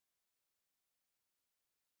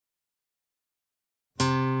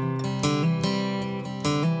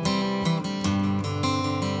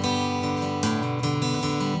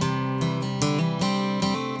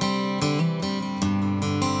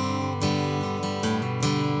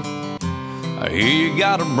I hear you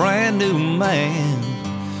got a brand new man,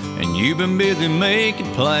 and you've been busy making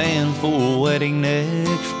plans for a wedding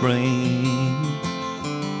next spring.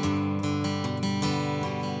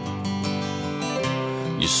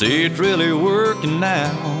 You see it's really working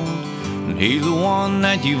out, and he's the one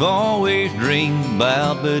that you've always dreamed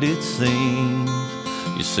about. But it seems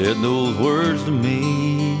you said those words to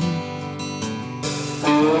me.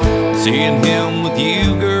 Seeing him with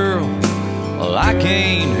you, girl, well, I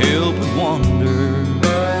can't help but wonder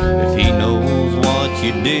if he knows what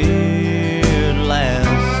you did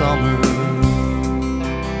last summer.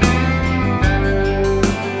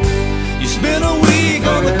 You spent a week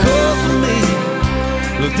on the coast with me,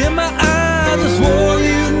 looked in my eyes and swore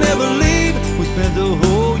you'd never leave. We spent the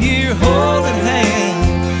whole year holding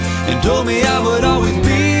hands and told me I would always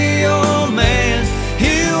be your man.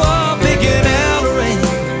 Here you are picking out a ring.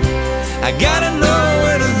 I gotta know,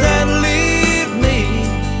 where does that leave me?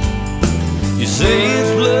 You say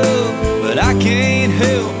it's love, but I can't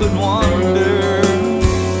help but wonder,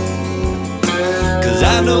 'cause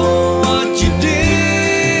I know what you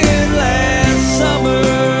did last summer.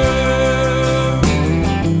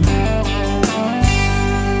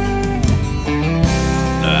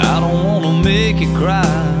 Now, I don't wanna make you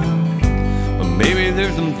cry, but maybe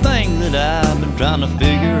there's some things that I've been trying to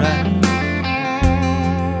figure out.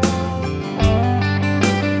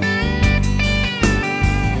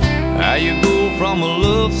 How you go from a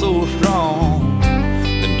love so strong,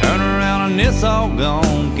 then turn around and it's all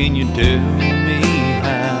gone? Can you tell me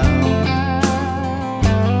how?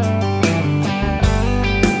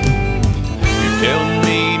 You're telling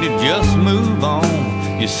me to just move on.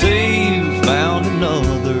 You say you found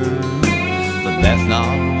another, but that's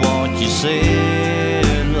not what you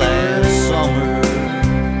said last summer.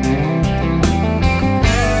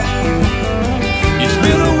 You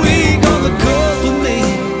spent a week on the coast with me,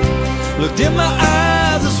 looked in my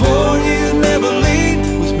eyes and swore you'd never leave.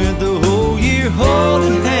 We spent the whole year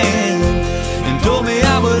holding hands and told me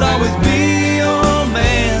I would always be your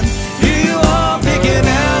man. Here you are picking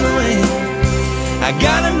out a ring. I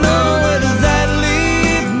gotta know, where does that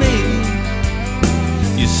leave me?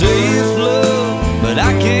 You say it's love, but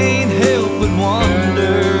I can't help but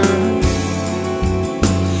wonder,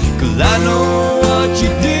 'cause I know what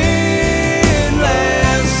you did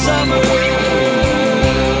last summer.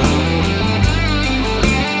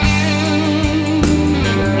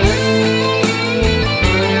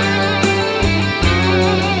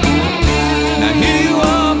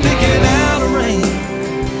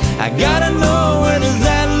 I gotta know, where does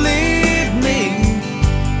that leave me?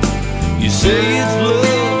 You say it's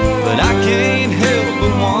love, but I can't help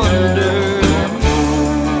but wonder.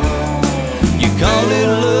 You call it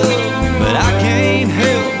love, but I can't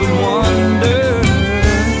help but wonder.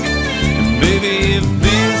 And baby,